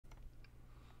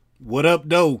What up,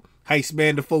 though? Heist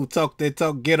Man the Foe, talk that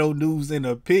talk, ghetto news and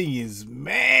opinions.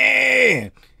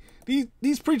 Man,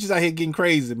 these preachers out here getting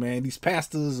crazy, man. These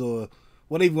pastors or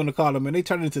whatever you want to call them, man, they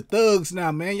turn into thugs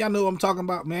now, man. Y'all know what I'm talking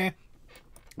about, man.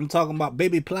 I'm talking about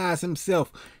baby Plies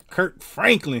himself, Kirk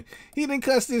Franklin. He done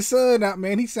cussed his son out,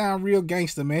 man. He sound real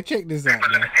gangster, man. Check this out,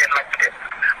 man.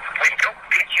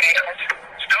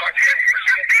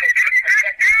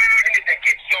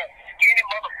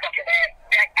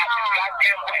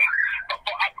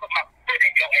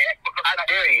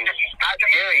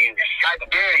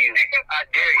 I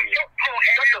dare you.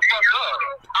 Shut the fuck up.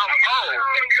 I'm old.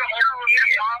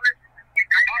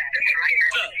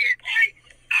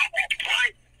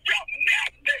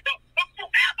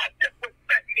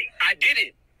 I did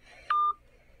it.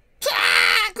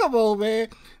 Come on, man.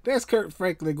 That's Kirk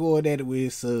Franklin going at it with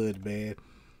his son, man.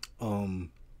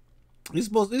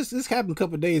 This happened a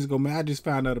couple of days ago, man. I just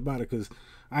found out about it because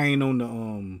I ain't on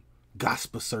the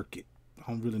gospel circuit.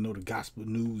 I don't really know the gospel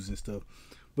news and stuff.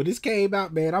 But this came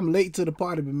out, man. I'm late to the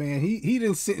party, but man, he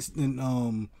didn't since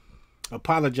and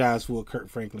apologize for Kirk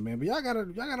Franklin, man. But y'all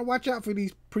gotta watch out for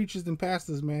these preachers and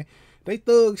pastors, man. They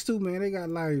thugs too, man. They got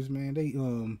lives, man. They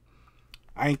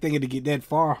I ain't thinking to get that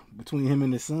far between him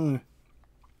and his son.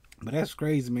 But that's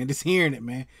crazy, man. Just hearing it,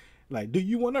 man. Like, do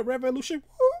you want a revolution?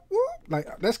 Whoop, whoop.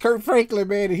 Like, that's Kirk Franklin,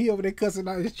 man. And he over there cussing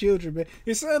out his children, man.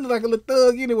 His son look like a little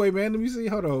thug anyway, man. Let me see.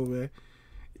 Hold on, man.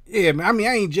 Yeah, man. I mean,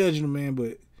 I ain't judging him, man,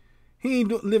 but he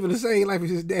ain't living the same life as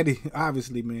his daddy,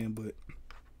 obviously, man. But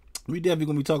we definitely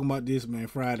gonna be talking about this, man,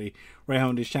 Friday, right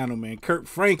on this channel, man. Kirk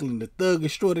Franklin, the thug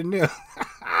extraordinaire.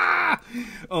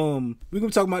 We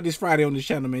gonna talk about this Friday on this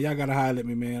channel, man. Y'all gotta holler at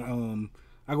me, man.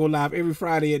 I go live every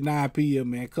Friday at 9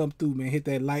 p.m., man. Come through, man. Hit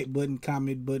that like button,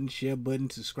 comment button, share button,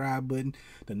 subscribe button,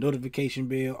 the notification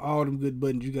bell, all them good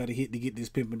buttons you got to hit to get this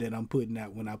pimping that I'm putting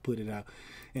out when I put it out.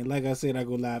 And like I said, I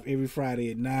go live every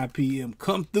Friday at 9 p.m.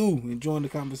 Come through and join the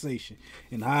conversation.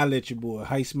 And holler at your boy,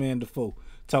 Heist Man the Foe.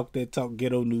 Talk that talk,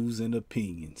 ghetto news and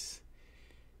opinions.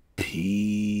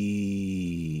 Peace.